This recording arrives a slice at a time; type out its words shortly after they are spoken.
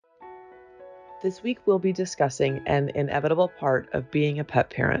This week, we'll be discussing an inevitable part of being a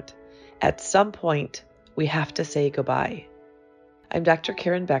pet parent. At some point, we have to say goodbye. I'm Dr.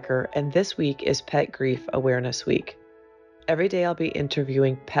 Karen Becker, and this week is Pet Grief Awareness Week. Every day, I'll be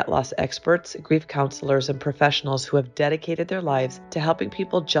interviewing pet loss experts, grief counselors, and professionals who have dedicated their lives to helping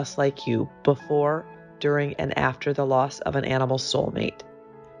people just like you before, during, and after the loss of an animal's soulmate.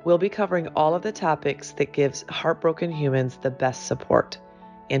 We'll be covering all of the topics that gives heartbroken humans the best support: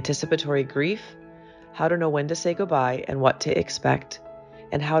 anticipatory grief, how to know when to say goodbye and what to expect,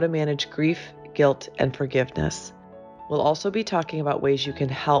 and how to manage grief, guilt, and forgiveness. We'll also be talking about ways you can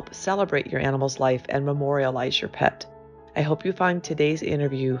help celebrate your animal's life and memorialize your pet. I hope you find today's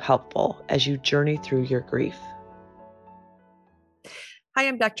interview helpful as you journey through your grief. Hi,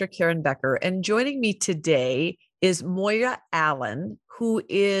 I'm Dr. Karen Becker, and joining me today is Moira Allen, who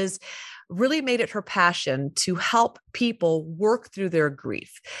is really made it her passion to help people work through their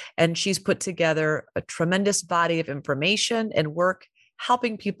grief. And she's put together a tremendous body of information and work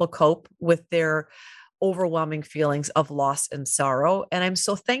helping people cope with their overwhelming feelings of loss and sorrow. And I'm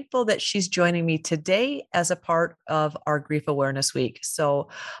so thankful that she's joining me today as a part of our Grief Awareness Week. So,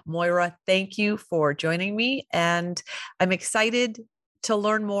 Moira, thank you for joining me. And I'm excited to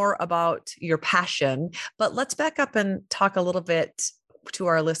learn more about your passion, but let's back up and talk a little bit to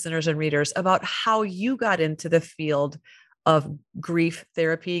our listeners and readers about how you got into the field of grief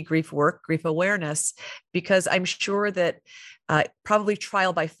therapy, grief work, grief awareness, because I'm sure that probably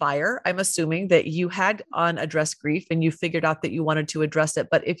trial by fire, I'm assuming that you had unaddressed grief and you figured out that you wanted to address it.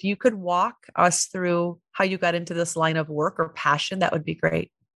 But if you could walk us through how you got into this line of work or passion, that would be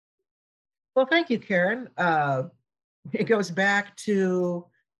great. Well, thank you, Karen. It goes back to,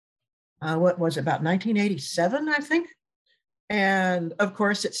 what was it, about 1987, I think. And of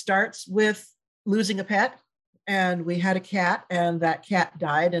course, it starts with losing a pet. And we had a cat, and that cat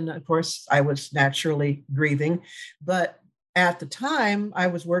died. And of course, I was naturally grieving. But at the time, I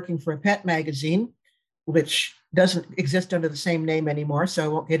was working for a pet magazine, which doesn't exist under the same name anymore, so I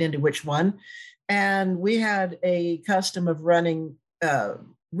won't get into which one. And we had a custom of running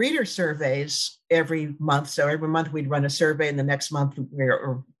reader surveys every month. So every month we'd run a survey, and the next month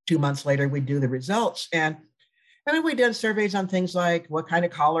or 2 months later, we'd do the results. And I mean, we did surveys on things like, what kind of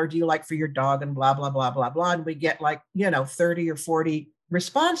collar do you like for your dog, and blah, blah, blah, blah, blah. And we get 30 or 40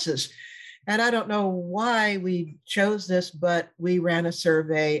 responses. And I don't know why we chose this, but we ran a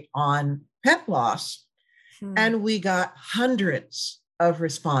survey on pet loss, and we got hundreds of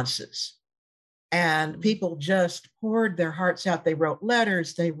responses. And people just poured their hearts out. They wrote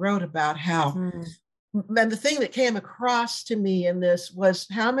letters. They wrote about how, and the thing that came across to me in this was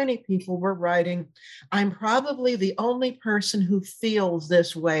how many people were writing, I'm probably the only person who feels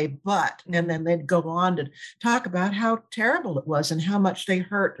this way, but, and then they'd go on to talk about how terrible it was and how much they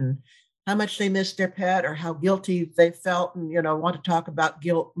hurt and how much they missed their pet or how guilty they felt. And, want to talk about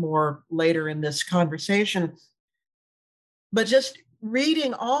guilt more later in this conversation. But just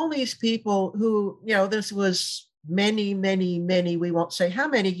reading all these people who, this was many, many, many, we won't say how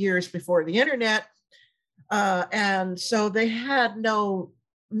many years before the internet. And so they had you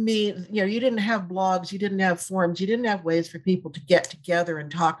didn't have blogs, you didn't have forums, you didn't have ways for people to get together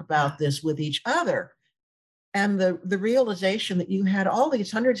and talk about this with each other. And the realization that you had all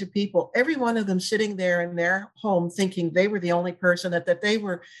these hundreds of people, every one of them sitting there in their home thinking they were the only person, that they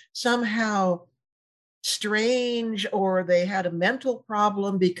were somehow strange, or they had a mental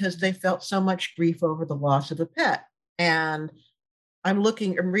problem because they felt so much grief over the loss of a pet. And I'm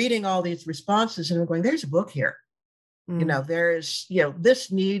reading all these responses, and I'm going, there's a book here.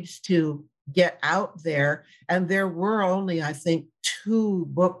 This needs to get out there. And there were only, I think, 2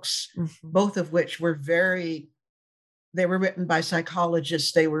 books, both of which were they were written by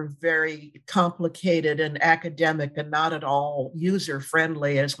psychologists. They were very complicated and academic and not at all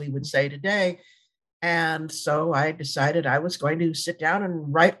user-friendly, as we would say today. And so I decided I was going to sit down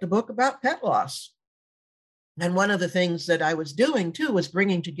and write the book about pet loss. And one of the things that I was doing too was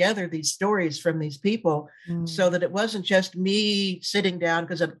bringing together these stories from these people so that it wasn't just me sitting down,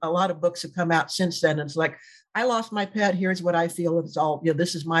 because a lot of books have come out since then. It's like, I lost my pet. Here's what I feel. It's all,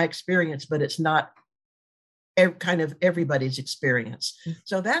 this is my experience, but it's not kind of everybody's experience.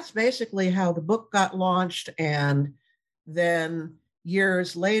 So that's basically how the book got launched. And then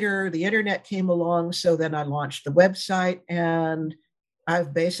years later, the internet came along. So then I launched the website, and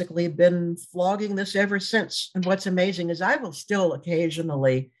I've basically been flogging this ever since. And what's amazing is I will still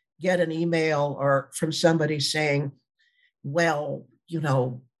occasionally get an email or from somebody saying, well,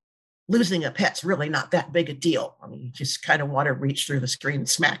 losing a pet's really not that big a deal. I mean, you just kind of want to reach through the screen and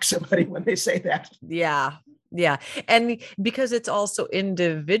smack somebody when they say that. Yeah. Yeah. And because it's also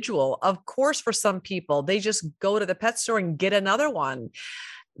individual, of course, for some people, they just go to the pet store and get another one.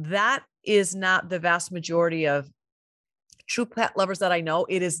 That is not the vast majority of true pet lovers that I know.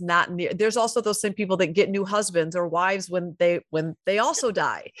 It is not near. There's also those same people that get new husbands or wives when they also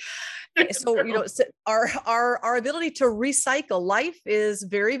die. So our ability to recycle life is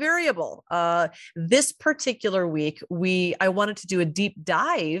very variable. This particular week, I wanted to do a deep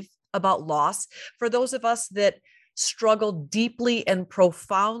dive about loss for those of us that struggle deeply and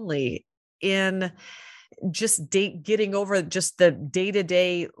profoundly in just getting over just the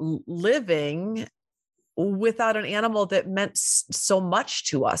day-to-day living without an animal that meant so much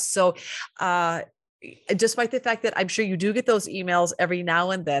to us. So despite the fact that I'm sure you do get those emails every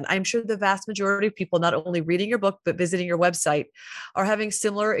now and then, I'm sure the vast majority of people not only reading your book, but visiting your website are having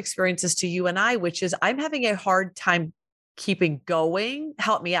similar experiences to you and I, which is I'm having a hard time keeping going.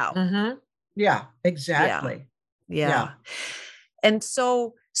 Help me out. Mm-hmm. Yeah, Yeah. exactly. Yeah. And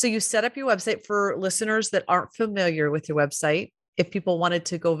so you set up your website for listeners that aren't familiar with your website. If people wanted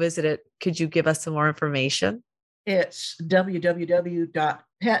to go visit it, could you give us some more information? It's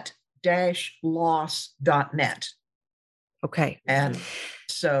www.pet-loss.net. Okay. And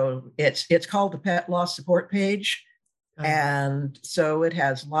so it's called the Pet Loss Support Page. And so it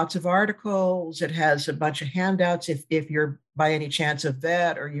has lots of articles. It has a bunch of handouts. If you're by any chance a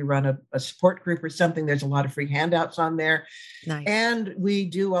vet or you run a support group or something, there's a lot of free handouts on there. Nice. And we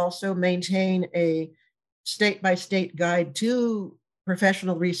do also maintain a state-by-state guide to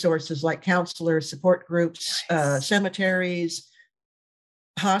professional resources like counselors, support groups, nice. Cemeteries,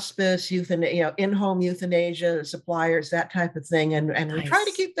 hospice, in-home euthanasia, suppliers, that type of thing. And nice. We try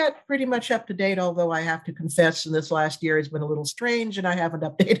to keep that pretty much up to date, although I have to confess in this last year has been a little strange and I haven't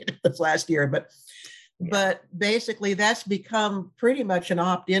updated it this last year. But basically that's become pretty much an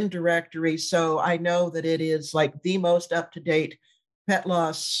opt-in directory. So I know that it is like the most up-to-date pet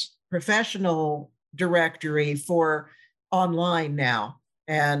loss professional directory for online now.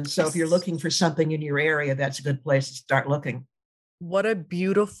 And so if you're looking for something in your area, that's a good place to start looking. What a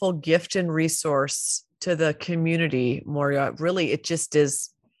beautiful gift and resource to the community, Moira. Really, it just is.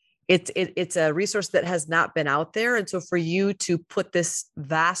 It's a resource that has not been out there. And so for you to put this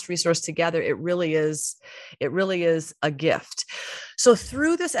vast resource together, it really is a gift. So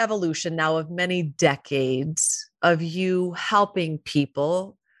through this evolution now of many decades of you helping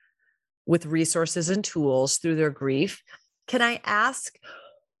people with resources and tools through their grief, can I ask,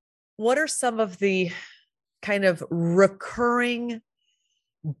 what are some of the kind of recurring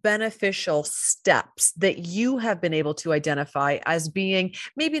beneficial steps that you have been able to identify as being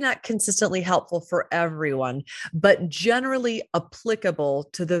maybe not consistently helpful for everyone, but generally applicable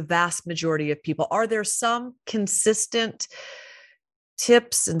to the vast majority of people? Are there some consistent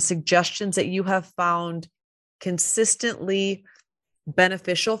tips and suggestions that you have found consistently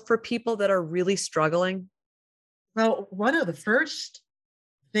beneficial for people that are really struggling? Well, one of the first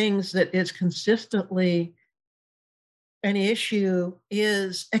things that is consistently an issue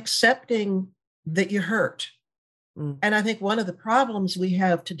is accepting that you hurt. And I think one of the problems we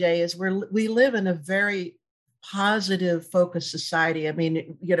have today is we live in a very positive focused society. I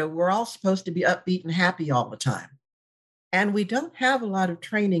mean, we're all supposed to be upbeat and happy all the time. And we don't have a lot of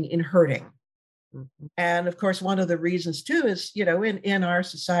training in hurting. Mm-hmm. And of course, one of the reasons too is, in our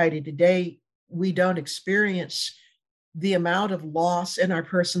society today, we don't experience the amount of loss in our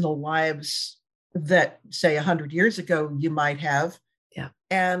personal lives that, say, 100 years ago you might have. Yeah.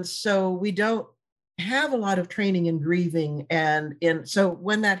 And so we don't have a lot of training in grieving. And so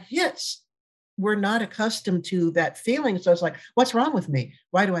when that hits, we're not accustomed to that feeling. So it's like, what's wrong with me?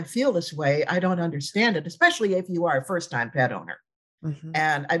 Why do I feel this way? I don't understand it, especially if you are a first-time pet owner. Mm-hmm.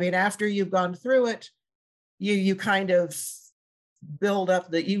 And I mean, after you've gone through it, you kind of build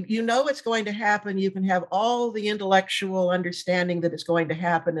up that you know it's going to happen. You can have all the intellectual understanding that it's going to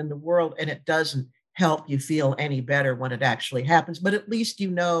happen in the world, and it doesn't help you feel any better when it actually happens. But at least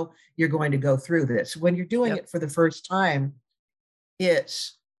you know you're going to go through this. When you're doing it for the first time,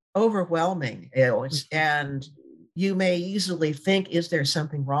 it's overwhelming. And you may easily think, is there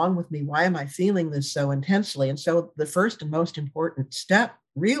something wrong with me? Why am I feeling this so intensely? And so the first and most important step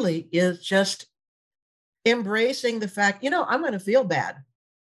really is just embracing the fact, I'm going to feel bad.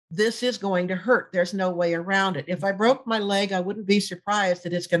 This is going to hurt. There's no way around it. If I broke my leg, I wouldn't be surprised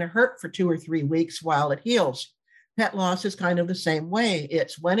that it's going to hurt for 2 or 3 weeks while it heals. Pet loss is kind of the same way.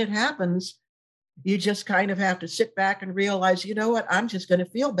 It's when it happens, you just kind of have to sit back and realize, you know what, I'm just going to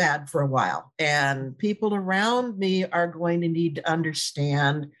feel bad for a while. And people around me are going to need to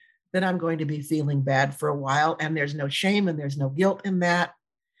understand that I'm going to be feeling bad for a while. And there's no shame and there's no guilt in that.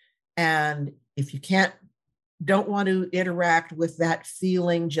 And if you can't don't want to interact with that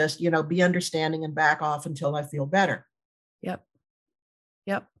feeling, just, be understanding and back off until I feel better. Yep.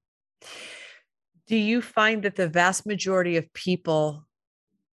 Yep. Do you find that the vast majority of people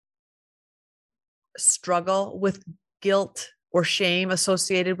struggle with guilt or shame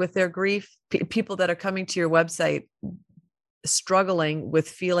associated with their grief? People that are coming to your website struggling with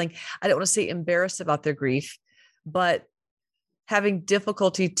feeling, I don't want to say embarrassed about their grief, but having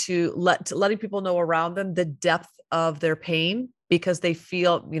difficulty to letting people know around them the depth of their pain, because they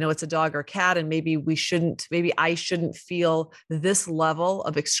feel, it's a dog or cat, and maybe I shouldn't feel this level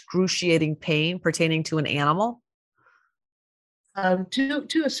of excruciating pain pertaining to an animal.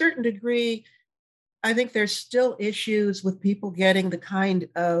 To a certain degree, I think there's still issues with people getting the kind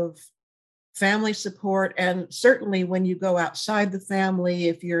of family support. And certainly when you go outside the family,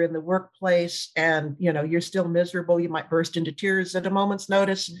 if you're in the workplace and, you're still miserable, you might burst into tears at a moment's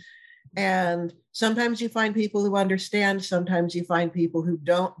notice. And sometimes you find people who understand, sometimes you find people who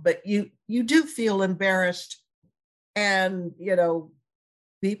don't, but you do feel embarrassed. And,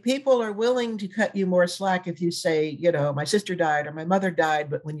 the people are willing to cut you more slack if you say, my sister died or my mother died.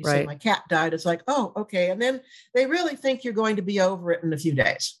 But when you say my cat died, it's like, oh, okay. And then they really think you're going to be over it in a few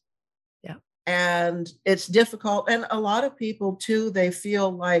days. Yeah. And it's difficult. And a lot of people too, they feel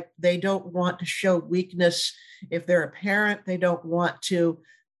like they don't want to show weakness. If they're a parent, they don't want to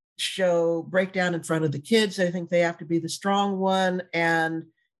show breakdown in front of the kids. They think they have to be the strong one. And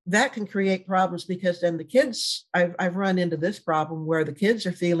that can create problems, because then the kids, I've run into this problem where the kids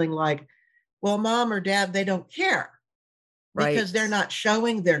are feeling like, well, mom or dad, they don't care because they're not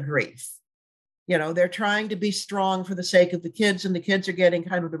showing their grief. They're trying to be strong for the sake of the kids, and the kids are getting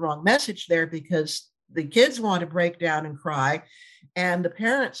kind of the wrong message there, because the kids want to break down and cry, and the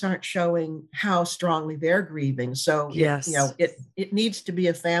parents aren't showing how strongly they're grieving. So yes, it needs to be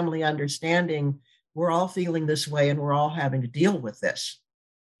a family understanding. We're all feeling this way, and we're all having to deal with this.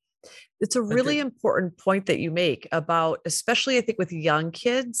 It's a really important point that you make about, especially I think with young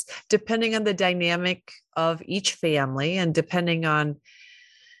kids, depending on the dynamic of each family and depending on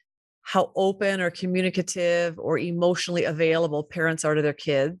how open or communicative or emotionally available parents are to their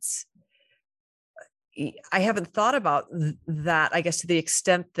kids. I haven't thought about that, I guess, to the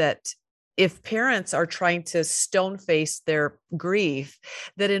extent that if parents are trying to stone face their grief,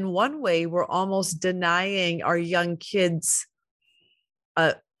 that in one way we're almost denying our young kids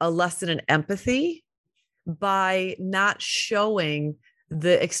a lesson in empathy by not showing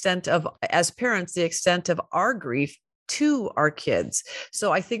the extent of, as parents, the extent of our grief to our kids.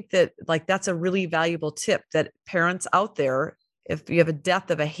 So I think that that's a really valuable tip that parents out there, if you have a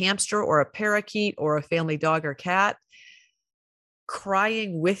death of a hamster or a parakeet or a family dog or cat,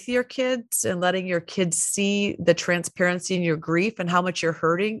 crying with your kids and letting your kids see the transparency in your grief and how much you're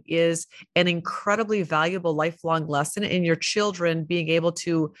hurting is an incredibly valuable lifelong lesson in your children being able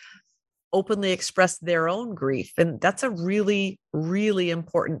to openly express their own grief. And that's a really, really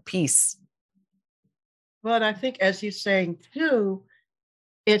important piece. Well, and I think, as you're saying too,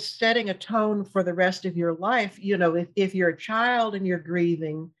 it's setting a tone for the rest of your life. If you're a child and you're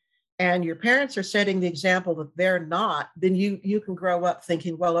grieving, and your parents are setting the example that they're not, then you can grow up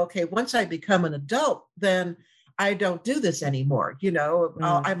thinking, well, okay, once I become an adult, then I don't do this anymore.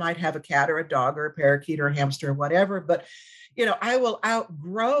 I might have a cat or a dog or a parakeet or a hamster or whatever, but, I will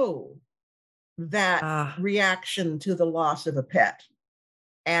outgrow that reaction to the loss of a pet.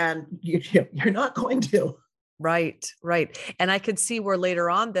 And you're not going to. Right. And I could see where later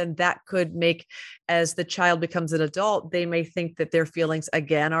on, then that could make, as the child becomes an adult, they may think that their feelings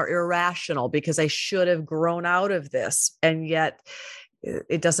again are irrational because I should have grown out of this. And yet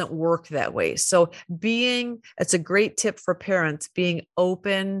it doesn't work that way. So it's a great tip for parents, being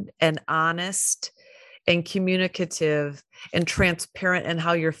open and honest and communicative and transparent in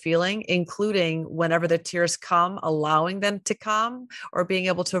how you're feeling, including whenever the tears come, allowing them to come, or being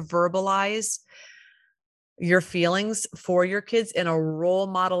able to verbalize your feelings for your kids in a role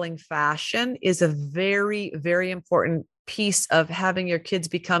modeling fashion is a very, very important piece of having your kids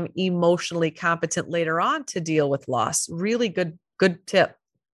become emotionally competent later on to deal with loss. Really good tip.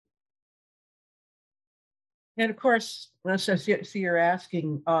 And of course, so you're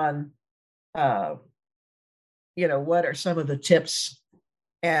asking on, what are some of the tips?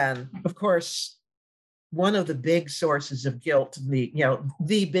 And of course, one of the big sources of guilt,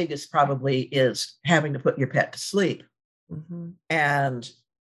 the biggest probably, is having to put your pet to sleep. Mm-hmm. And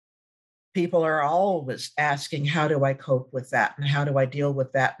people are always asking, how do I cope with that? And how do I deal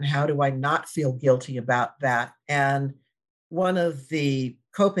with that? And how do I not feel guilty about that? And one of the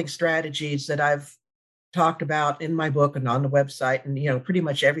coping strategies that I've talked about in my book and on the website, and pretty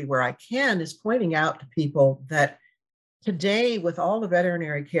much everywhere I can, is pointing out to people that today, with all the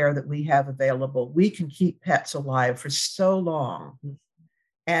veterinary care that we have available, we can keep pets alive for so long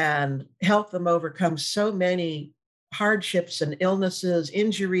and help them overcome so many hardships and illnesses,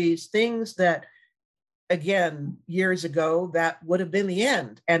 injuries, things that, again, years ago, that would have been the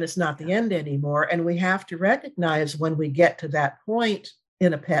end. And it's not the end anymore. And we have to recognize when we get to that point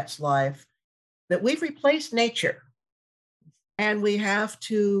in a pet's life that we've replaced nature. And we have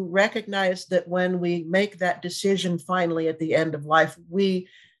to recognize that when we make that decision finally at the end of life,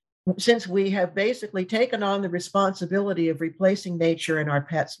 since we have basically taken on the responsibility of replacing nature in our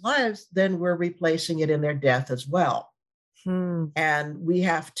pets' lives, then we're replacing it in their death as well. And we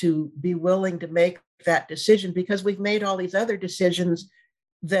have to be willing to make that decision, because we've made all these other decisions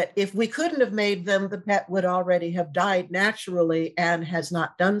that if we couldn't have made them, the pet would already have died naturally and has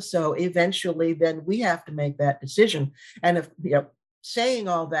not done so. Eventually, then we have to make that decision. And if saying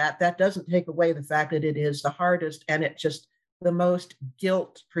all that, that doesn't take away the fact that it is the hardest and it's just the most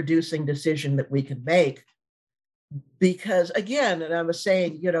guilt-producing decision that we can make. Because again, and I was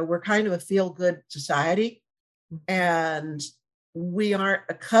saying, we're kind of a feel-good society, and we aren't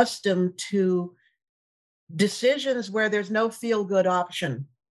accustomed to decisions where there's no feel-good option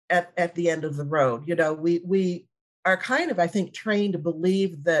at the end of the road. We are kind of, I think, trained to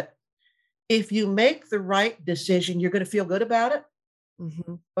believe that if you make the right decision, you're going to feel good about it.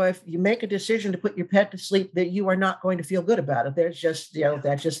 Or if you make a decision to put your pet to sleep, that you are not going to feel good about it. There's just,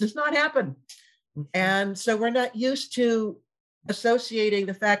 that just does not happen. And so we're not used to associating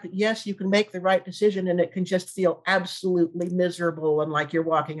the fact that, yes, you can make the right decision and it can just feel absolutely miserable and like you're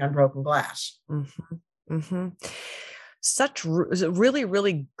walking on broken glass. Such really,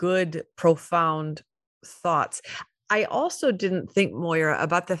 really good, profound thoughts. I also didn't think, Moira,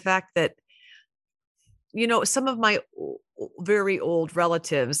 about the fact that, some of my very old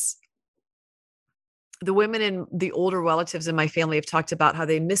relatives, the women and the older relatives in my family have talked about how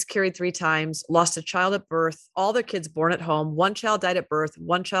they miscarried 3 times, lost a child at birth, all their kids born at home. 1 child died at birth,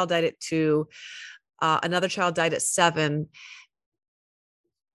 1 child died at 2, another child died at 7.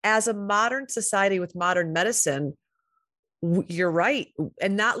 As a modern society with modern medicine, you're right.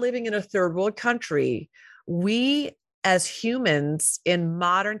 And not living in a third world country, we as humans in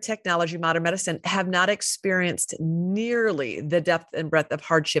modern technology, modern medicine, have not experienced nearly the depth and breadth of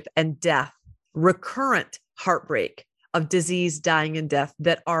hardship and death, recurrent heartbreak of disease, dying, and death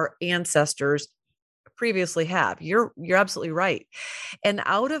that our ancestors previously have. You're absolutely right. And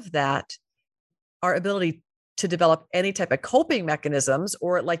out of that, our ability to develop any type of coping mechanisms,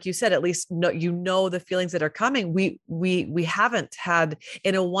 or like you said, at least the feelings that are coming. We haven't had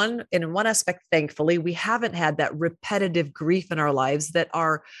in one aspect, thankfully, we haven't had that repetitive grief in our lives that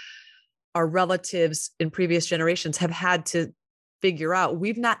our relatives in previous generations have had to figure out.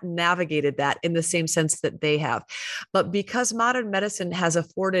 We've not navigated that in the same sense that they have. But because modern medicine has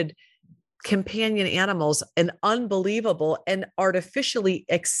afforded companion animals an unbelievable and artificially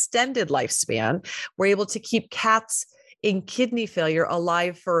extended lifespan, we're able to keep cats in kidney failure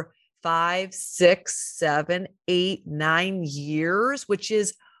alive for 5, 6, 7, 8, 9 years, which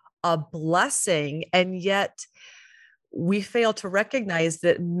is a blessing. And yet we fail to recognize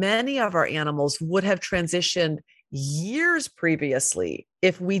that many of our animals would have transitioned years previously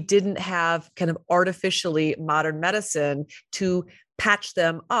if we didn't have kind of artificially modern medicine to patch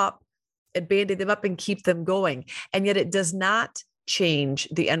them up and band-aid them up and keep them going. And yet it does not change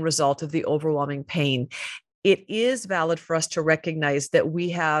the end result of the overwhelming pain. It is valid for us to recognize that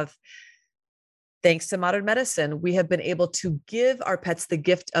we have, thanks to modern medicine, we have been able to give our pets the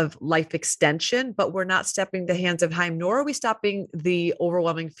gift of life extension, but we're not stepping the hands of time, nor are we stopping the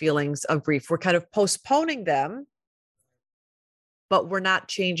overwhelming feelings of grief. We're kind of postponing them, but we're not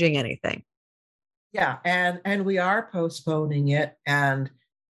changing anything. Yeah, and we are postponing it. And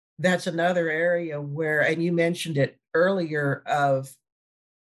that's another area where, and you mentioned it earlier, of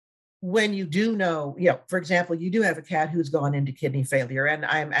when you do know, for example, you do have a cat who's gone into kidney failure, and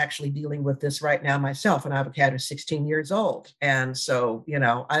I'm actually dealing with this right now myself, and I have a cat who's 16 years old. And so,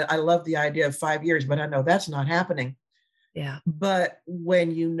 I love the idea of 5 years, but I know that's not happening. Yeah. But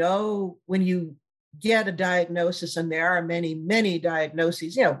when you get a diagnosis, and there are many, many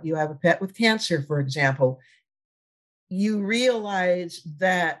diagnoses, you have a pet with cancer, for example, you realize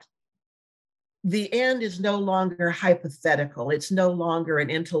that the end is no longer hypothetical. It's no longer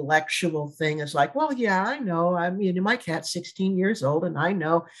an intellectual thing. It's like, well, yeah, I know. My cat's 16 years old, and I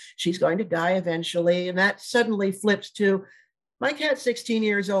know she's going to die eventually. And that suddenly flips to, my cat's 16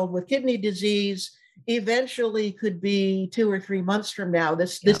 years old with kidney disease. eventually could be 2 or 3 months from now. Yeah.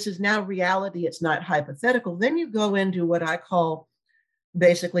 This is now reality. It's not hypothetical. Then you go into what I call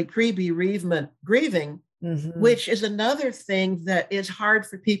basically pre-bereavement grieving, Mm-hmm. which is another thing that is hard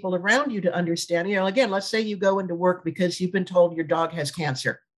for people around you to understand. You know, again, let's say you go into work because you've been told your dog has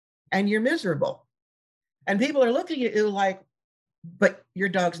cancer and you're miserable. And people are looking at you like, but your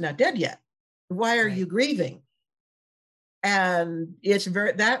dog's not dead yet. Why are Right. you grieving? And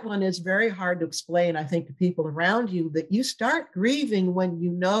that one is very hard to explain, I think, to people around you, that you start grieving when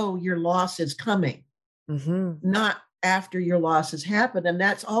you know your loss is coming, Mm-hmm. not after your loss has happened. And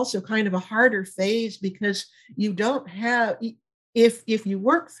that's also kind of a harder phase because you don't have, if you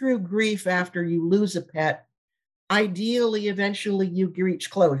work through grief after you lose a pet, ideally, eventually you reach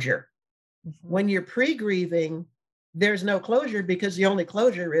closure. Mm-hmm. When you're pre-grieving, there's no closure because the only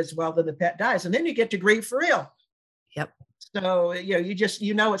closure is, well, then the pet dies. And then you get to grieve for real. Yep. So,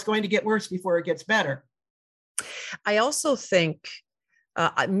 you know, it's going to get worse before it gets better. I also think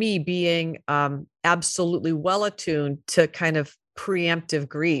me being absolutely well attuned to kind of preemptive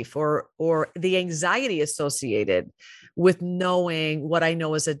grief or the anxiety associated with knowing what I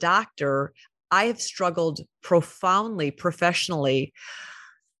know as a doctor, I have struggled profoundly professionally.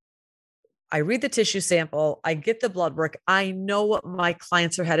 I read the tissue sample, I get the blood work, I know what my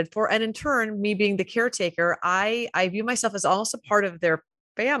clients are headed for. And in turn, me being the caretaker, I view myself as almost a part of their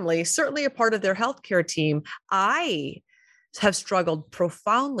family, certainly a part of their healthcare team. I have struggled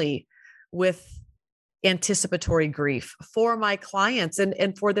profoundly with anticipatory grief for my clients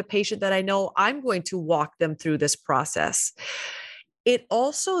and for the patient that I know I'm going to walk them through this process. It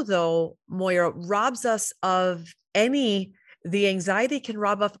also, though, Moira, robs us of the anxiety can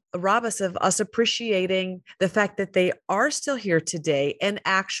rob us of us appreciating the fact that they are still here today and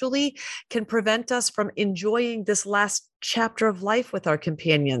actually can prevent us from enjoying this last chapter of life with our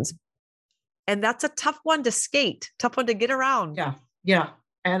companions. And that's a tough one to skate, tough one to get around. Yeah. Yeah.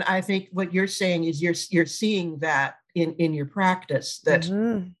 And I think what you're saying is you're seeing that in your practice, that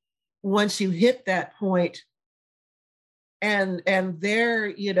Mm-hmm. once you hit that point, and there,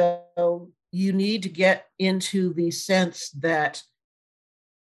 you know, you need to get into the sense that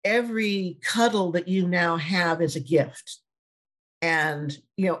every cuddle that you now have is a gift, and,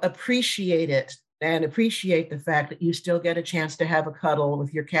 you know, appreciate it, and appreciate the fact that you still get a chance to have a cuddle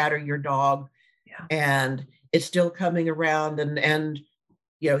with your cat or your dog. Yeah. And it's still coming around, and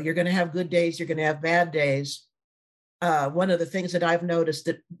you know, you're going to have good days, you're going to have bad days. One of the things that I've noticed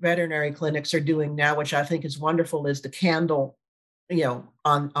that veterinary clinics are doing now, which I think is wonderful, is the candle, you know,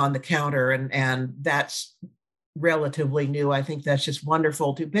 on the counter, and that's relatively new. I think that's just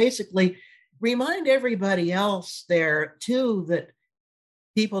wonderful to basically remind everybody else there too that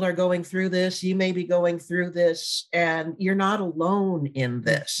people are going through this. You may be going through this, and you're not alone in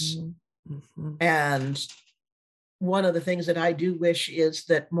this. Mm-hmm. Mm-hmm. And one of the things that I do wish is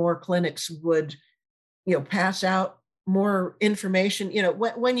that more clinics would, you know, pass out more information. You know,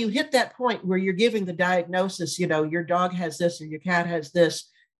 when you hit that point where you're giving the diagnosis, you know, your dog has this or your cat has this,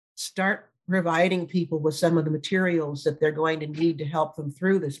 start providing people with some of the materials that they're going to need to help them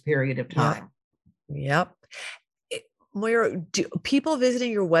through this period of time. Yep. Moira, do people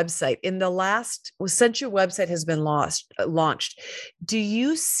visiting your website since your website has been launched, do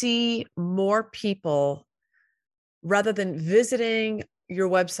you see more people, rather than visiting your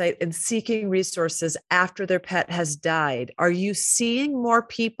website and seeking resources after their pet has died, are you seeing more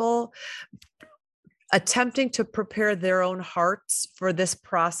people attempting to prepare their own hearts for this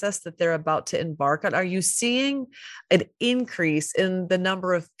process that they're about to embark on? Are you seeing an increase in the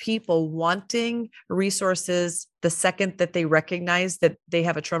number of people wanting resources the second that they recognize that they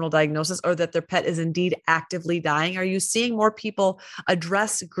have a terminal diagnosis or that their pet is indeed actively dying? Are you seeing more people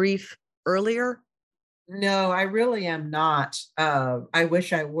address grief earlier? No, I really am not. I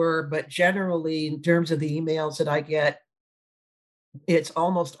wish I were, but generally, in terms of the emails that I get, it's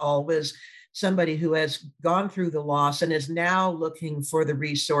almost always somebody who has gone through the loss and is now looking for the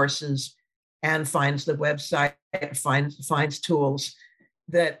resources and finds the website, finds tools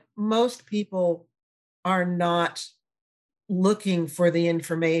that most people are not looking for the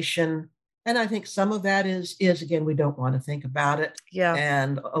information. And I think some of that is again, we don't want to think about it. Yeah.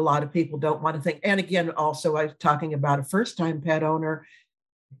 And a lot of people don't want to think. And again, also, I was talking about a first-time pet owner.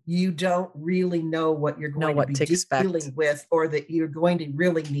 You don't really know what you're going to be dealing with, or that you're going to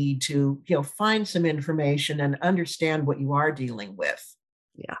really need to, you know, find some information and understand what you are dealing with.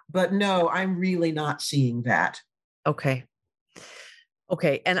 Yeah. But no, I'm really not seeing that. Okay.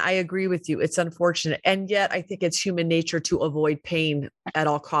 And I agree with you. It's unfortunate. And yet I think it's human nature to avoid pain at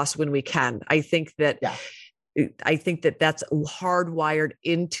all costs when we can. I think that I think that that's hardwired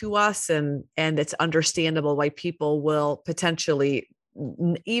into us, and it's understandable why people will potentially,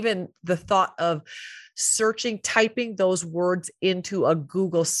 even the thought of typing those words into a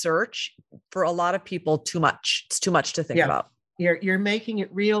Google search, for a lot of people, too much. It's too much to think about. You're making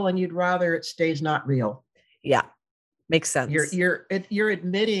it real, and you'd rather it stays not real. Yeah, makes sense. You're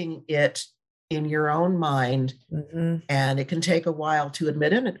admitting it in your own mind, and it can take a while to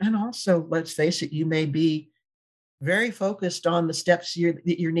admit it. And also, let's face it, you may be very focused on the steps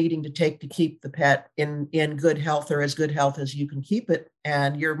that you're needing to take to keep the pet in good health, or as good health as you can keep it.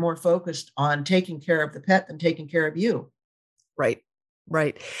 And you're more focused on taking care of the pet than taking care of you.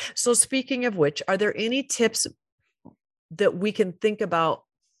 Right. So speaking of which, are there any tips that we can think about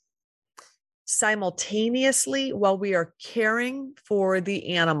simultaneously while we are caring for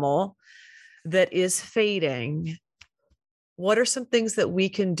the animal that is fading? What are some things that we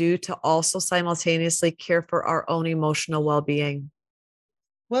can do to also simultaneously care for our own emotional well-being?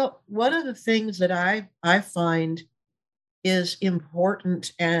 Well, one of the things that I find is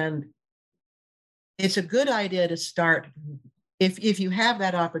important, and it's a good idea to start, if you have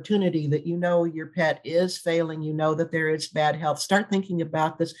that opportunity, that you know your pet is failing, you know that there is bad health, start thinking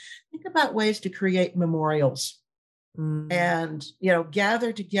about this. Think about ways to create memorials. And,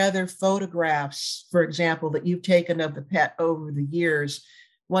 gather together photographs, for example, that you've taken of the pet over the years.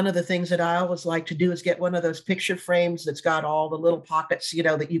 One of the things that I always like to do is get one of those picture frames that's got all the little pockets,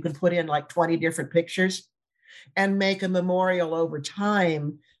 that you can put in like 20 different pictures, and make a memorial over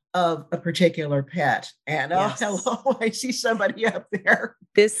time of a particular pet. And yes. Oh, hello, I see somebody up there.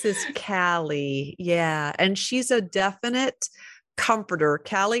 This is Callie. Yeah. And she's a definite comforter.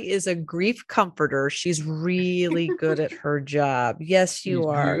 Callie is a grief comforter. She's really good at her job. Yes, she's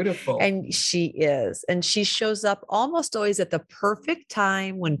are. Beautiful. And she is. And she shows up almost always at the perfect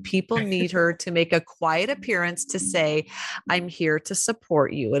time when people need her to make a quiet appearance to say, I'm here to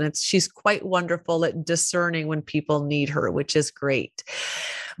support you. And she's quite wonderful at discerning when people need her, which is great.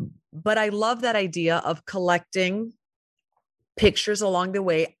 But I love that idea of collecting pictures along the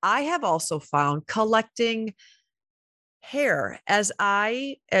way. I have also found collecting hair as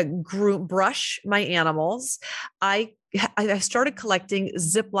I brush my animals. I started collecting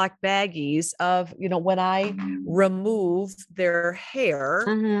Ziploc baggies of, when I remove their hair,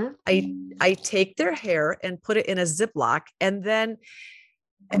 I take their hair and put it in a Ziploc. And then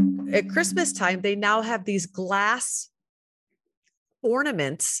at Christmas time, they now have these glass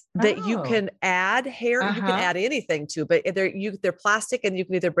ornaments that you can add hair. You can add anything to, but they're plastic, and you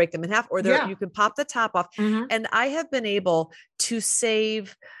can either break them in half, or you can pop the top off. And I have been able to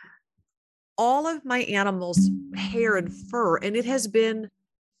save all of my animals' hair and fur, and it has been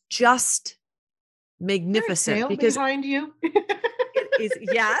just magnificent. Because behind you. It is,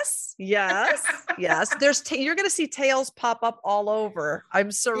 yes. You're going to see tails pop up all over.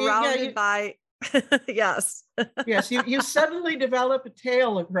 I'm surrounded by. Yes. Yes. You suddenly develop a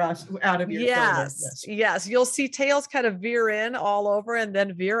tail out of your shoulder. Yes. You'll see tails kind of veer in all over and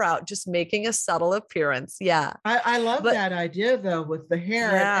then veer out, just making a subtle appearance. Yeah. I love that idea though, with the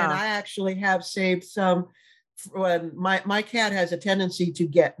hair. Yeah. And I actually have saved some when my cat has a tendency to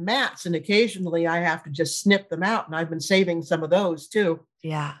get mats, and occasionally I have to just snip them out. And I've been saving some of those too.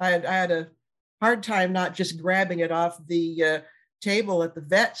 Yeah. I had a hard time not just grabbing it off the table at the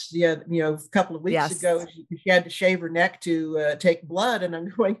vet's, a couple of weeks ago. She had to shave her neck to take blood, and I'm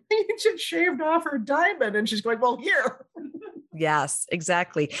going, you just shaved off her diamond, and she's going, well, here. Yes,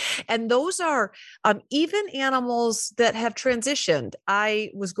 exactly. And those are even animals that have transitioned.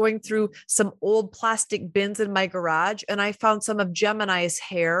 I was going through some old plastic bins in my garage, and I found some of Gemini's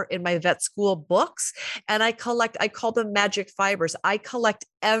hair in my vet school books. And I call them magic fibers. I collect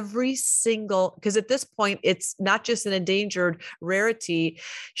every single, because at this point, it's not just an endangered rarity,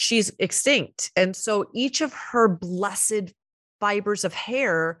 she's extinct. And so each of her blessed fibers of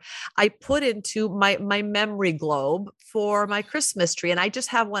hair I put into my memory globe for my Christmas tree. And I just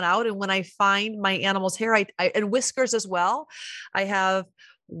have one out. And when I find my animal's hair, I and whiskers as well, I have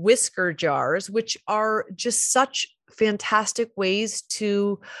whisker jars, which are just such fantastic ways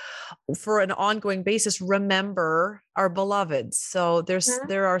for an ongoing basis, remember our beloveds. So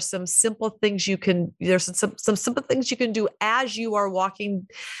there are some simple things there's some simple things you can do as you are walking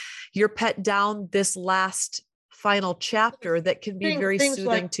your pet down this last final chapter that can be very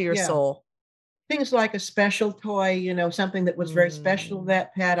soothing to your soul. Things like a special toy, something that was very special to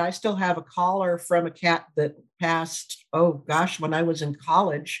that pet. I still have a collar from a cat that passed, when I was in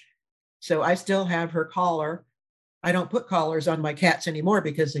college. So I still have her collar. I don't put collars on my cats anymore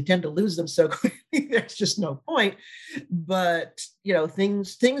because they tend to lose them so quickly. There's just no point. But,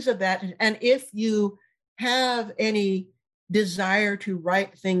 things of that. And if you have any desire to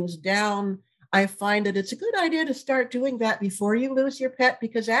write things down, I find that it's a good idea to start doing that before you lose your pet,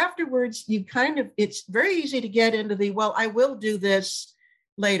 because afterwards it's very easy to get into well, I will do this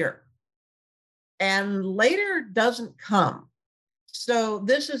later. And later doesn't come. So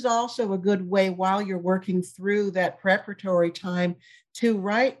this is also a good way while you're working through that preparatory time to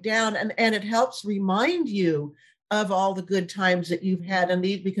write down, and it helps remind you of all the good times that you've had. And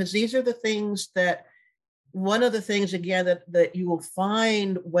because these are the things that, one of the things again that you will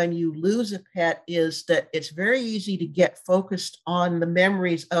find when you lose a pet is that it's very easy to get focused on the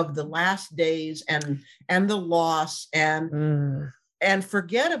memories of the last days and the loss and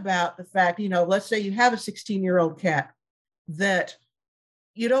forget about the fact, let's say you have a 16-year-old cat, that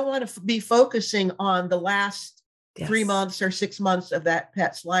you don't want to be focusing on the last 3 months or 6 months of that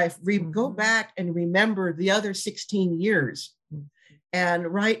pet's life. Go back and remember the other 16 years and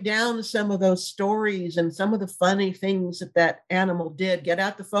write down some of those stories and some of the funny things that animal did. Get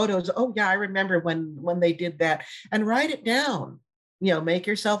out the photos. Oh yeah, I remember when they did that, and write it down. Make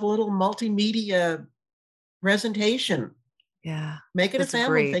yourself a little multimedia presentation. Yeah. Make it a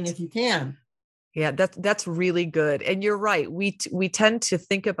family thing if you can. Yeah, that's really good. And you're right. We tend to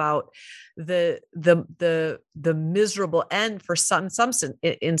think about the miserable end for some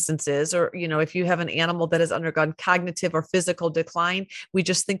instances, or, if you have an animal that has undergone cognitive or physical decline, we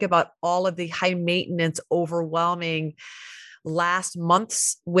just think about all of the high maintenance, overwhelming last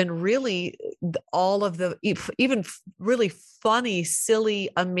months, when really all of the even really funny, silly,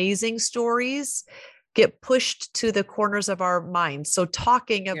 amazing stories get pushed to the corners of our minds. So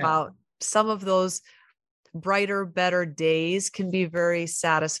talking about some of those brighter, better days can be very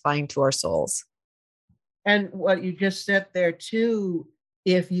satisfying to our souls. And what you just said there too,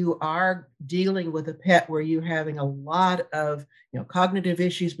 if you are dealing with a pet where you're having a lot of, cognitive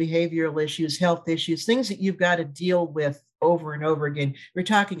issues, behavioral issues, health issues, things that you've got to deal with over and over again, we're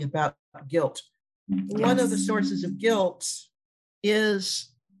talking about guilt. One of the sources of guilt is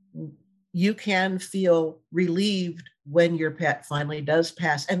you can feel relieved when your pet finally does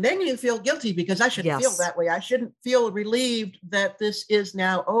pass. And then you feel guilty because I shouldn't feel that way. I shouldn't feel relieved that this is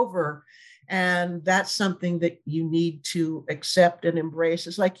now over. And that's something that you need to accept and embrace.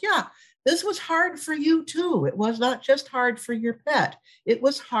 It's like, yeah, this was hard for you too. It was not just hard for your pet. It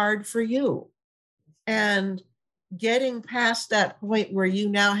was hard for you. And getting past that point where you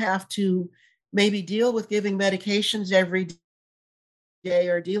now have to maybe deal with giving medications every day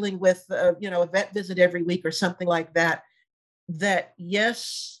or dealing with, a vet visit every week or something like that,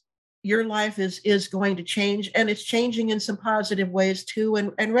 yes, your life is going to change, and it's changing in some positive ways too,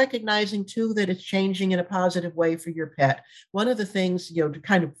 and recognizing too that it's changing in a positive way for your pet. One of the things, to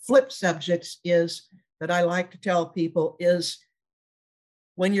kind of flip subjects is that I like to tell people is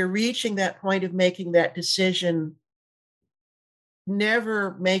when you're reaching that point of making that decision,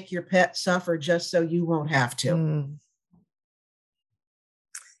 never make your pet suffer just so you won't have to.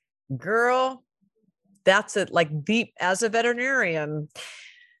 Girl, that's it. Like, deep as a veterinarian,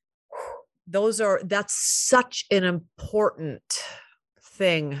 that's such an important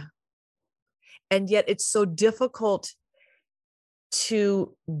thing. And yet it's so difficult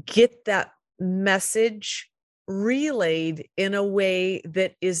to get that message relayed in a way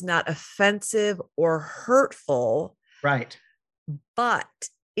that is not offensive or hurtful. Right. But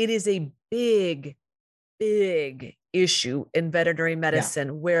it is a big, big issue in veterinary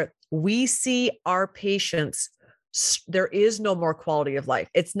medicine where we see our patients, there is no more quality of life.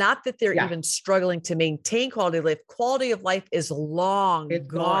 It's not that they're even struggling to maintain quality of life. Quality of life is long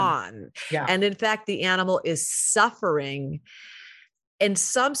gone. Yeah. And in fact, the animal is suffering, in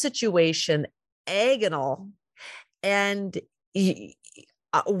some situation, agonal. And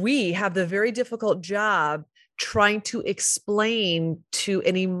we have the very difficult job trying to explain to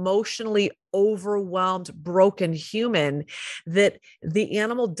an emotionally overwhelmed, broken human that the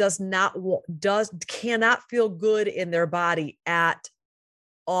animal cannot feel good in their body at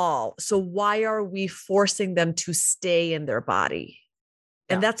all. So why are we forcing them to stay in their body?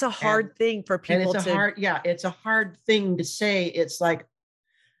 And that's a hard thing for people it's a hard thing to say. It's like,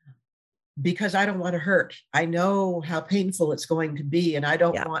 because I don't want to hurt. I know how painful it's going to be, and I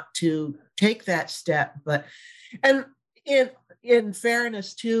don't want to take that step. And in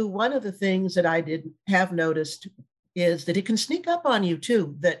fairness too, one of the things that I did have noticed is that it can sneak up on you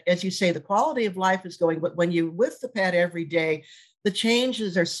too. That, as you say, the quality of life is going, but when you're with the pet every day, the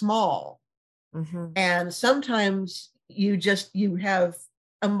changes are small. Mm-hmm. And sometimes you have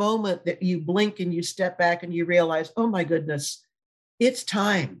a moment that you blink and you step back and you realize, oh my goodness, it's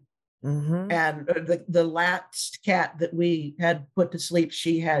time. Mm-hmm. And the last cat that we had put to sleep,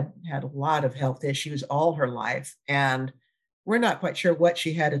 she had a lot of health issues all her life, and we're not quite sure what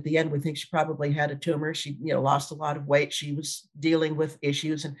she had at the end. We think she probably had a tumor. She, lost a lot of weight. She was dealing with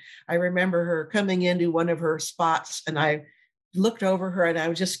issues, and I remember her coming into one of her spots, and I looked over her, and I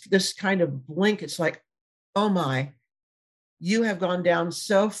was just this kind of blink. It's like, oh my, you have gone down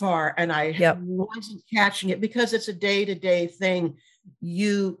so far, and I wasn't catching it because it's a day-to-day thing.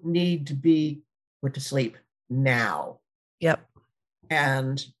 You need to be put to sleep now. Yep.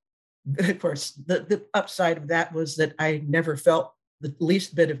 And of course, the upside of that was that I never felt the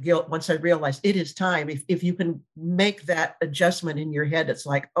least bit of guilt once I realized it is time. If you can make that adjustment in your head, it's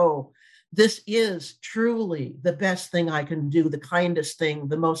like, oh, this is truly the best thing I can do, the kindest thing,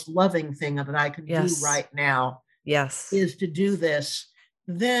 the most loving thing that I can do right now. Yes. Is to do this.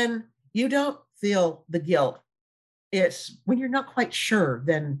 Then you don't feel the guilt. It's when you're not quite sure,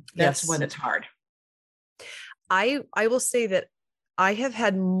 then that's when it's hard. I will say that I have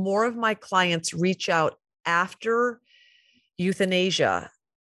had more of my clients reach out after euthanasia,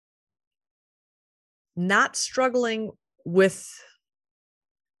 not struggling with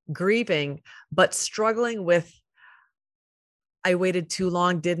grieving, but struggling with, I waited too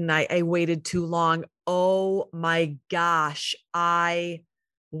long, didn't I? I waited too long. Oh my gosh, I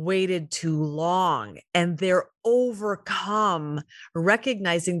waited too long. And they're overcome,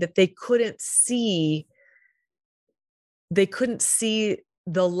 recognizing that they couldn't see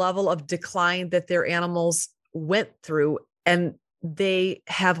the level of decline that their animals went through. And they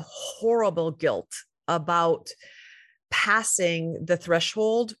have horrible guilt about passing the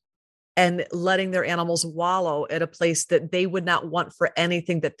threshold and letting their animals wallow at a place that they would not want for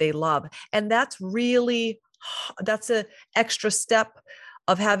anything that they love. And that's an extra step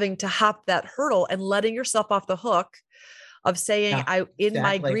of having to hop that hurdle and letting yourself off the hook of saying,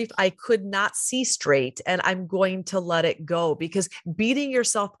 my grief, I could not see straight, and I'm going to let it go. Because beating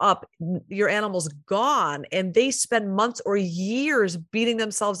yourself up, your animal's gone, and they spend months or years beating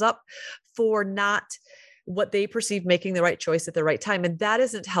themselves up for not what they perceive making the right choice at the right time. And that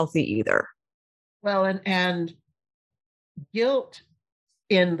isn't healthy either. Well, and guilt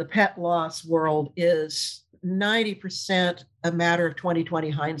in the pet loss world is 90% a matter of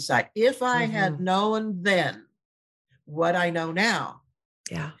 20/20 hindsight. If I had known then what I know now,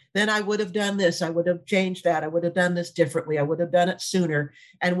 then I would have done this. I would have changed that. I would have done this differently. I would have done it sooner.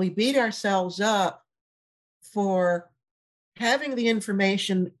 And we beat ourselves up for having the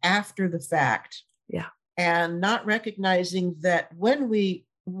information after the fact. Yeah. And not recognizing that when we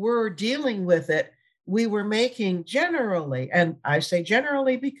were dealing with it, we were making generally, and I say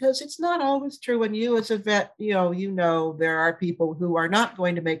generally because it's not always true. And you as a vet, there are people who are not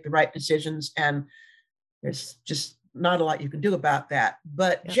going to make the right decisions, and there's just not a lot you can do about that.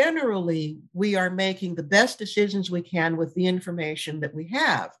 But generally, we are making the best decisions we can with the information that we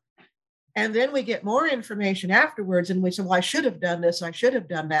have. And then we get more information afterwards, and we say, well, I should have done this, I should have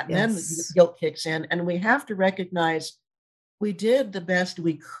done that. And then the guilt kicks in, and we have to recognize we did the best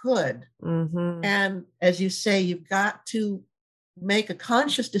we could. And as you say, you've got to make a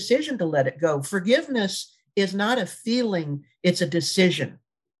conscious decision to let it go. Forgiveness is not a feeling, it's a decision.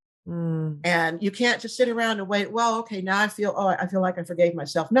 And you can't just sit around and wait. Well, okay, now I feel like I forgave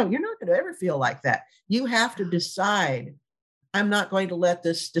myself. No, you're not going to ever feel like that. You have to decide, I'm not going to let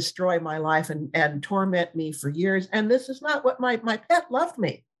this destroy my life and torment me for years. And this is not what my pet loved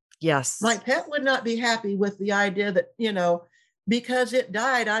me. Yes. My pet would not be happy with the idea that, because it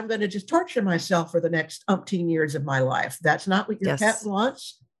died, I'm going to just torture myself for the next umpteen years of my life. That's not what your pet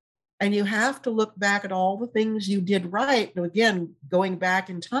wants. And you have to look back at all the things you did right. And again, going back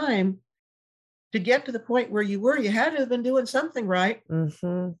in time to get to the point where you were, you had to have been doing something right.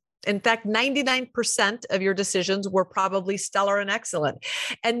 In fact, 99% of your decisions were probably stellar and excellent.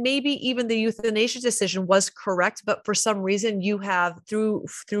 And maybe even the euthanasia decision was correct, but for some reason you have, through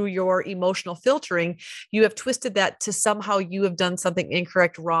your emotional filtering, you have twisted that to somehow you have done something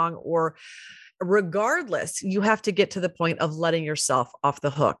incorrect, wrong, or regardless, you have to get to the point of letting yourself off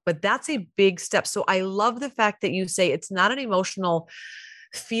the hook. But that's a big step. So I love the fact that you say it's not an emotional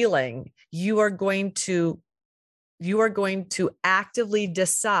feeling. You are going to actively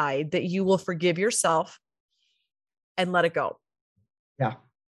decide that you will forgive yourself and let it go. Yeah.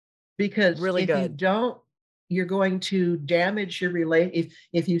 Because really if good. You don't, you're going to damage your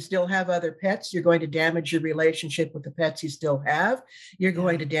if you still have other pets, you're going to damage your relationship with the pets you still have. You're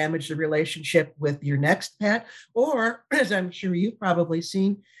going to damage the relationship with your next pet. Or, as I'm sure you've probably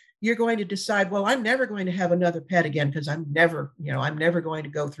seen, you're going to decide, well, I'm never going to have another pet again because I'm never going to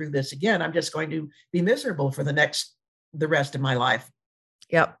go through this again. I'm just going to be miserable for the rest of my life.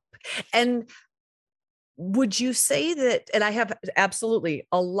 Yep. And would you say that, and I have absolutely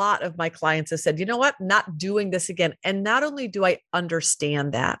a lot of my clients have said, you know what, not doing this again. And not only do I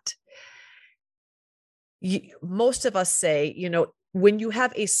understand that, most of us say, when you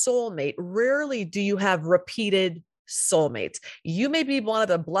have a soulmate, rarely do you have repeated soulmates. You may be one of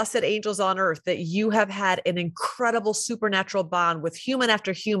the blessed angels on earth that you have had an incredible supernatural bond with human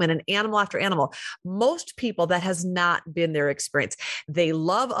after human and animal after animal. Most people, that has not been their experience. They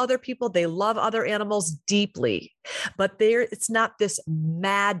love other people, they love other animals deeply, but it's not this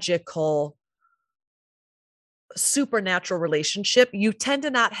magical supernatural relationship. You tend to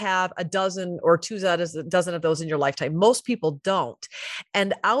not have a dozen or two dozen of those in your lifetime. Most people don't.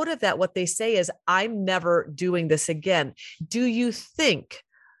 And out of that, what they say is, I'm never doing this again. Do you think,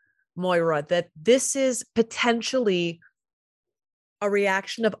 Moira, that this is potentially a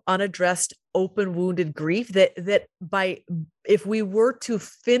reaction of unaddressed, open wounded grief, that if we were to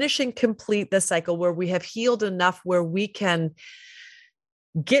finish and complete the cycle where we have healed enough, where we can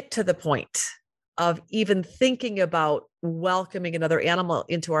get to the point of even thinking about welcoming another animal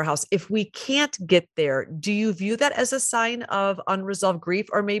into our house, if we can't get there, do you view that as a sign of unresolved grief,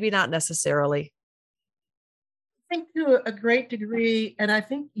 or maybe not necessarily? I think to a great degree, and I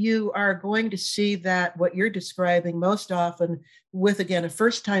think you are going to see that what you're describing most often with, again, a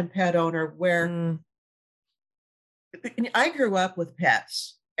first-time pet owner, where I grew up with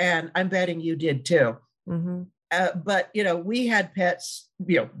pets, and I'm betting you did too. Mm-hmm. But, we had pets,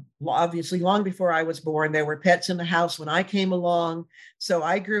 obviously long before I was born. There were pets in the house when I came along. So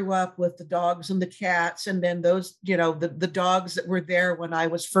I grew up with the dogs and the cats. And then those, the dogs that were there when I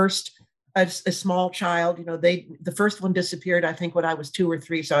was first a small child, the first one disappeared, I think, when I was 2 or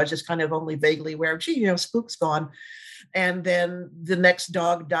 3. So I was just kind of only vaguely aware of, Spook's gone. And then the next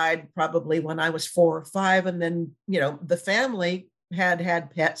dog died probably when I was 4 or 5. And then, the family had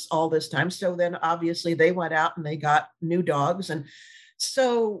pets all this time. So then obviously they went out and they got new dogs. And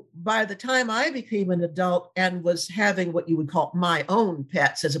so by the time I became an adult and was having what you would call my own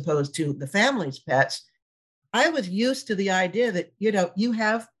pets, as opposed to the family's pets, I was used to the idea that, you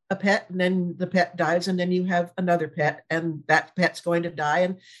have a pet and then the pet dies and then you have another pet and that pet's going to die.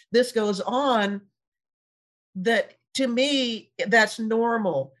 And this goes on. That, to me, that's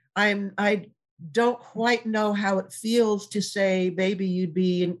normal. I don't quite know how it feels to say, maybe you'd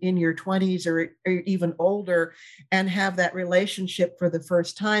be in your 20s or even older and have that relationship for the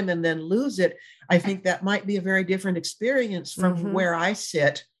first time and then lose it. I think that might be a very different experience from where I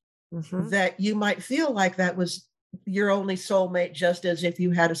sit, that you might feel like that was your only soulmate, just as if you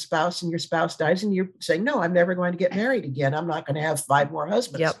had a spouse and your spouse dies and you're saying, no, I'm never going to get married again. I'm not going to have 5 more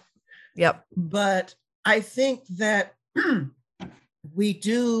husbands. Yep. But I think that we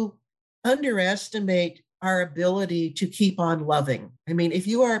do underestimate our ability to keep on loving. I mean, if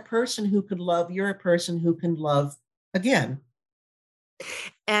you are a person who can love, you're a person who can love again.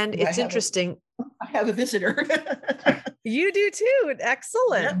 And it's interesting. I have a visitor. You do too.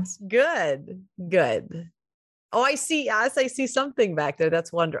 Excellent. Yep. Good. Oh, I see. Yes, I see something back there.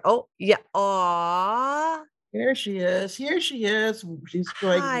 That's wonderful. Oh, yeah. Aw. Here she is. She's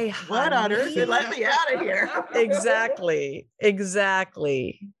going, hi, what on earth? Let me out of here. Exactly.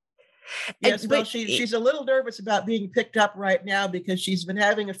 Yes, well, she's a little nervous about being picked up right now because she's been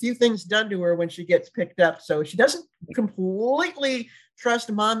having a few things done to her when she gets picked up. So she doesn't completely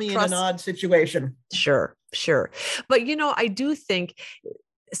trust mommy in an odd situation. Sure. But, I do think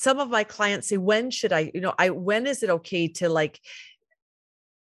some of my clients say, when should when is it okay to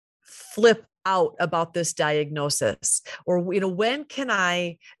flip out about this diagnosis? Or, when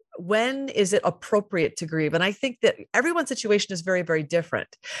is it appropriate to grieve? And I think that everyone's situation is very, very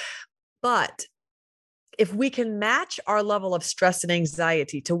different. But if we can match our level of stress and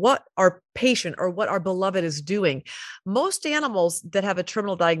anxiety to what our patient or what our beloved is doing, most animals that have a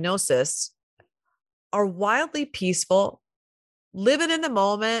terminal diagnosis are wildly peaceful, living in the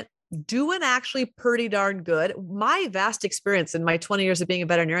moment, doing actually pretty darn good. My vast experience in my 20 years of being a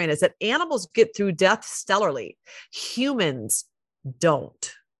veterinarian is that animals get through death stellarly. Humans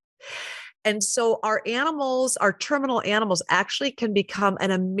don't. And so our terminal animals actually can become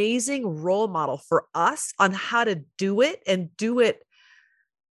an amazing role model for us on how to do it and do it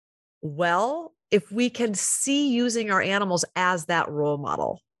well, if we can see using our animals as that role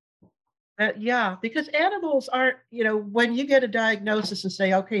model. Yeah, because animals aren't, when you get a diagnosis and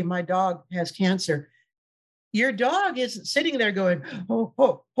say, okay, my dog has cancer, your dog isn't sitting there going,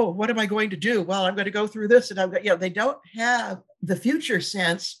 oh, what am I going to do? Well, I'm going to go through this. And they don't have the future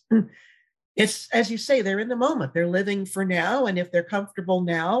sense. It's, as you say, they're in the moment. They're living for now. And if they're comfortable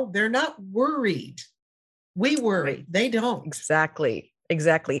now, they're not worried. We worry. They don't. Exactly.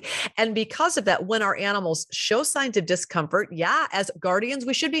 Exactly. And because of that, when our animals show signs of discomfort, yeah, as guardians,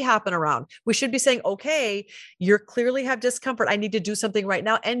 we should be hopping around. We should be saying, okay, you clearly have discomfort. I need to do something right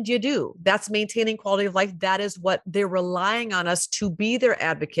now. And you do. That's maintaining quality of life. That is what they're relying on us to be their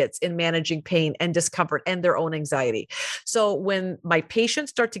advocates in managing pain and discomfort and their own anxiety. So when my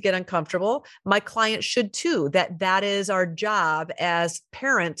patients start to get uncomfortable, my clients should too. That is our job as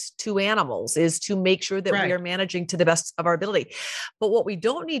parents to animals, is to make sure that we are managing to the best of our ability. But what we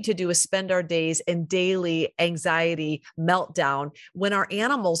don't need to do is spend our days in daily anxiety meltdown when our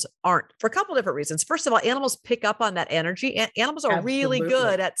animals aren't, for a couple of different reasons. First of all, animals pick up on that energy. Animals are really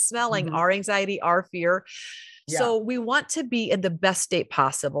good at smelling our anxiety, our fear. So we want to be in the best state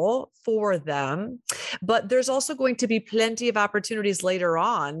possible for them. But there's also going to be plenty of opportunities later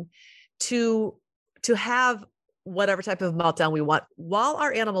on to have whatever type of meltdown we want while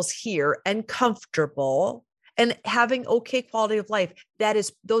our animals here and comfortable and having okay quality of life.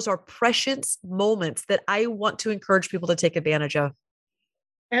 Those are precious moments that I want to encourage people to take advantage of.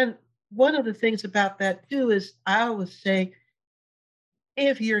 And one of the things about that too is I always say,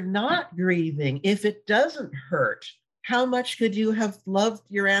 if you're not grieving, if it doesn't hurt, how much could you have loved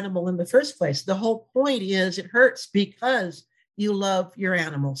your animal in the first place? The whole point is it hurts because you love your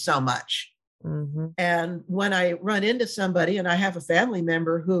animal so much. Mm-hmm. And when I run into somebody, and I have a family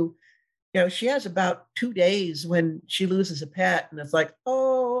member who, she has about 2 days when she loses a pet, and it's like,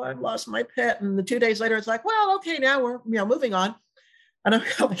 oh, I've lost my pet. And the 2 days later, it's like, well, okay, now we're moving on. And I'm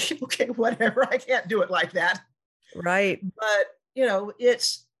like, okay, whatever. I can't do it like that. Right. But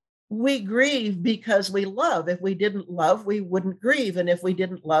we grieve because we love. If we didn't love, we wouldn't grieve. And if we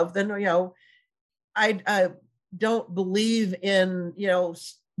didn't love, then I don't believe in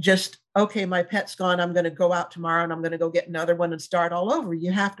just, okay, my pet's gone, I'm going to go out tomorrow and I'm going to go get another one and start all over.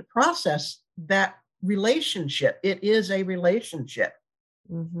 You have to process that relationship. It is a relationship.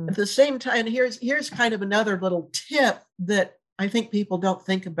 Mm-hmm. At the same time, here's kind of another little tip that I think people don't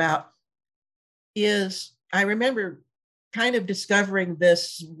think about is, I remember kind of discovering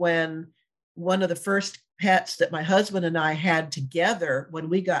this when one of the first pets that my husband and I had together when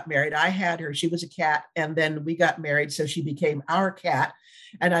we got married, I had her, she was a cat, and then we got married, so she became our cat.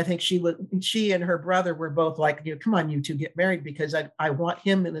 And I think she and her brother were both like, come on, you two get married, because I want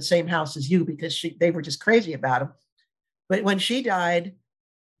him in the same house as you, because they were just crazy about him. But when she died,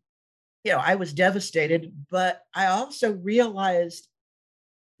 I was devastated, but I also realized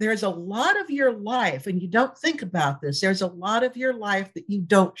there's a lot of your life, and you don't think about this, there's a lot of your life that you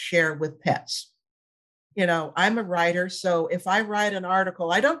don't share with pets. I'm a writer, so if I write an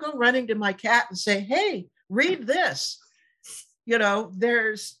article, I don't go running to my cat and say, hey, read this.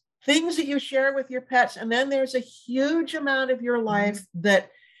 There's things that you share with your pets, and then there's a huge amount of your life that,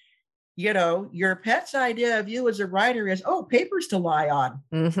 your pet's idea of you as a writer is, oh, papers to lie on.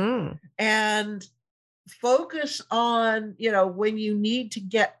 Mm-hmm. And focus on, when you need to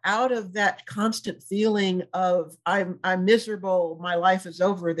get out of that constant feeling of I'm miserable, my life is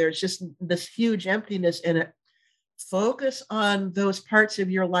over, there's just this huge emptiness in it. Focus on those parts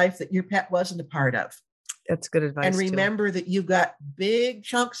of your life that your pet wasn't a part of. That's good advice. And remember that you've got big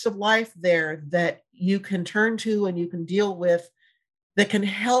chunks of life there that you can turn to and you can deal with, that can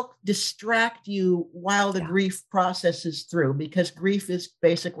help distract you while the grief processes through, because grief is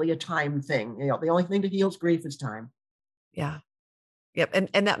basically a time thing. The only thing that heals grief is time. Yeah. Yep.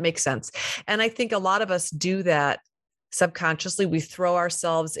 And that makes sense. And I think a lot of us do that subconsciously. We throw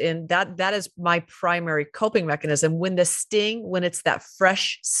ourselves in that is my primary coping mechanism. When it's that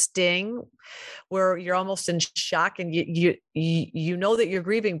fresh sting where you're almost in shock and you know that you're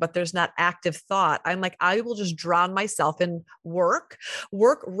grieving, but there's not active thought. I'm like, I will just drown myself in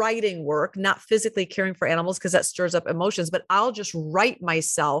writing work, not physically caring for animals, because that stirs up emotions, but I'll just write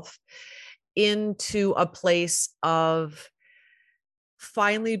myself into a place of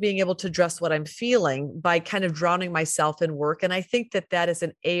finally being able to address what I'm feeling by kind of drowning myself in work. And I think that is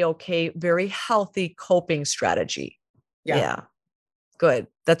an A-OK, very healthy coping strategy. Yeah. Good.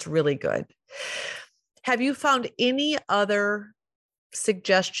 That's really good. Have you found any other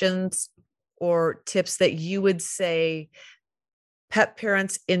suggestions or tips that you would say pet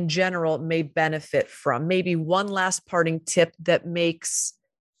parents in general may benefit from? Maybe one last parting tip that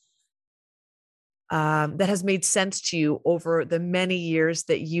has made sense to you over the many years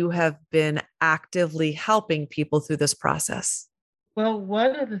that you have been actively helping people through this process? Well,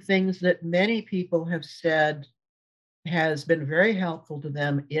 one of the things that many people have said has been very helpful to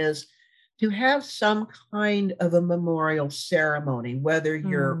them is to have some kind of a memorial ceremony, whether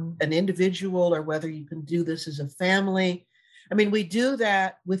you're an individual or whether you can do this as a family. I mean, we do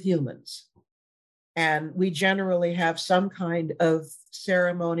that with humans. And we generally have some kind of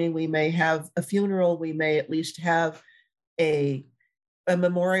ceremony. We may have a funeral. We may at least have a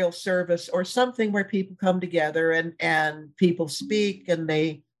memorial service or something where people come together and people speak and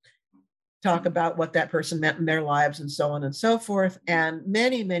they talk about what that person meant in their lives and so on and so forth. And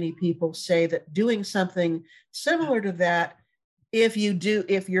many, many people say that doing something similar to that, if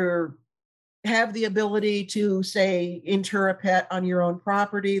you're have the ability to, say, inter a pet on your own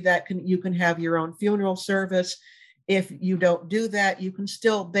property, you can have your own funeral service. If you don't do that, you can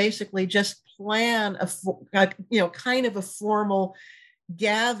still basically just plan kind of a formal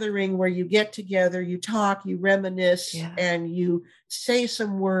gathering where you get together, you talk, you reminisce, and you say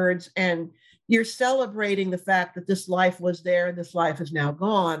some words, and you're celebrating the fact that this life was there and this life is now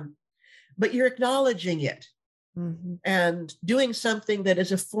gone, but you're acknowledging it. Mm-hmm. And doing something that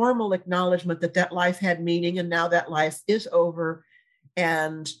is a formal acknowledgement that life had meaning and now that life is over,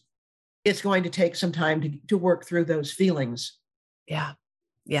 and it's going to take some time to work through those feelings. Yeah.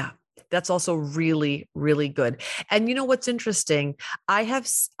 Yeah. That's also really, really good. And you know what's interesting? I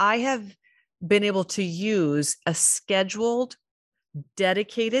have been able to use a scheduled,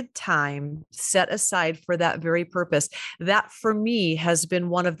 dedicated time set aside for that very purpose. That for me has been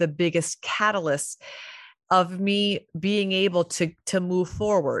one of the biggest catalysts of me being able to move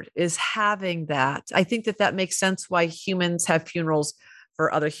forward, is having that. I think that makes sense why humans have funerals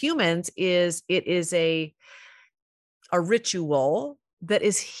for other humans. It is a ritual that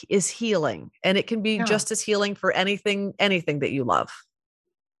is healing, and it can be just as healing for anything that you love.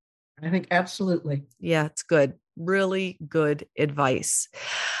 I think absolutely. Yeah, it's good. Really good advice.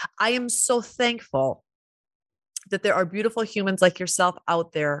 I am so thankful that there are beautiful humans like yourself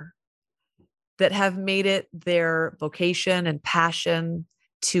out there that have made it their vocation and passion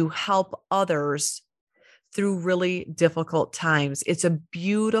to help others through really difficult times. It's a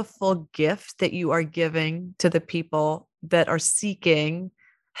beautiful gift that you are giving to the people that are seeking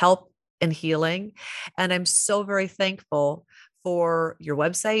help and healing. And I'm so very thankful for your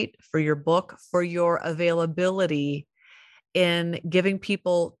website, for your book, for your availability in giving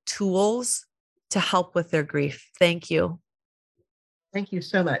people tools to help with their grief. Thank you. Thank you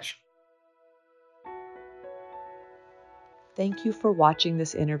so much. Thank you for watching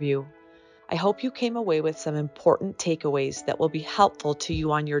this interview. I hope you came away with some important takeaways that will be helpful to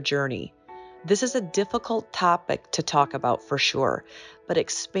you on your journey. This is a difficult topic to talk about for sure, but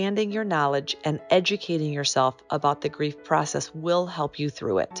expanding your knowledge and educating yourself about the grief process will help you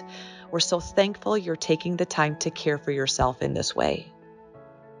through it. We're so thankful you're taking the time to care for yourself in this way.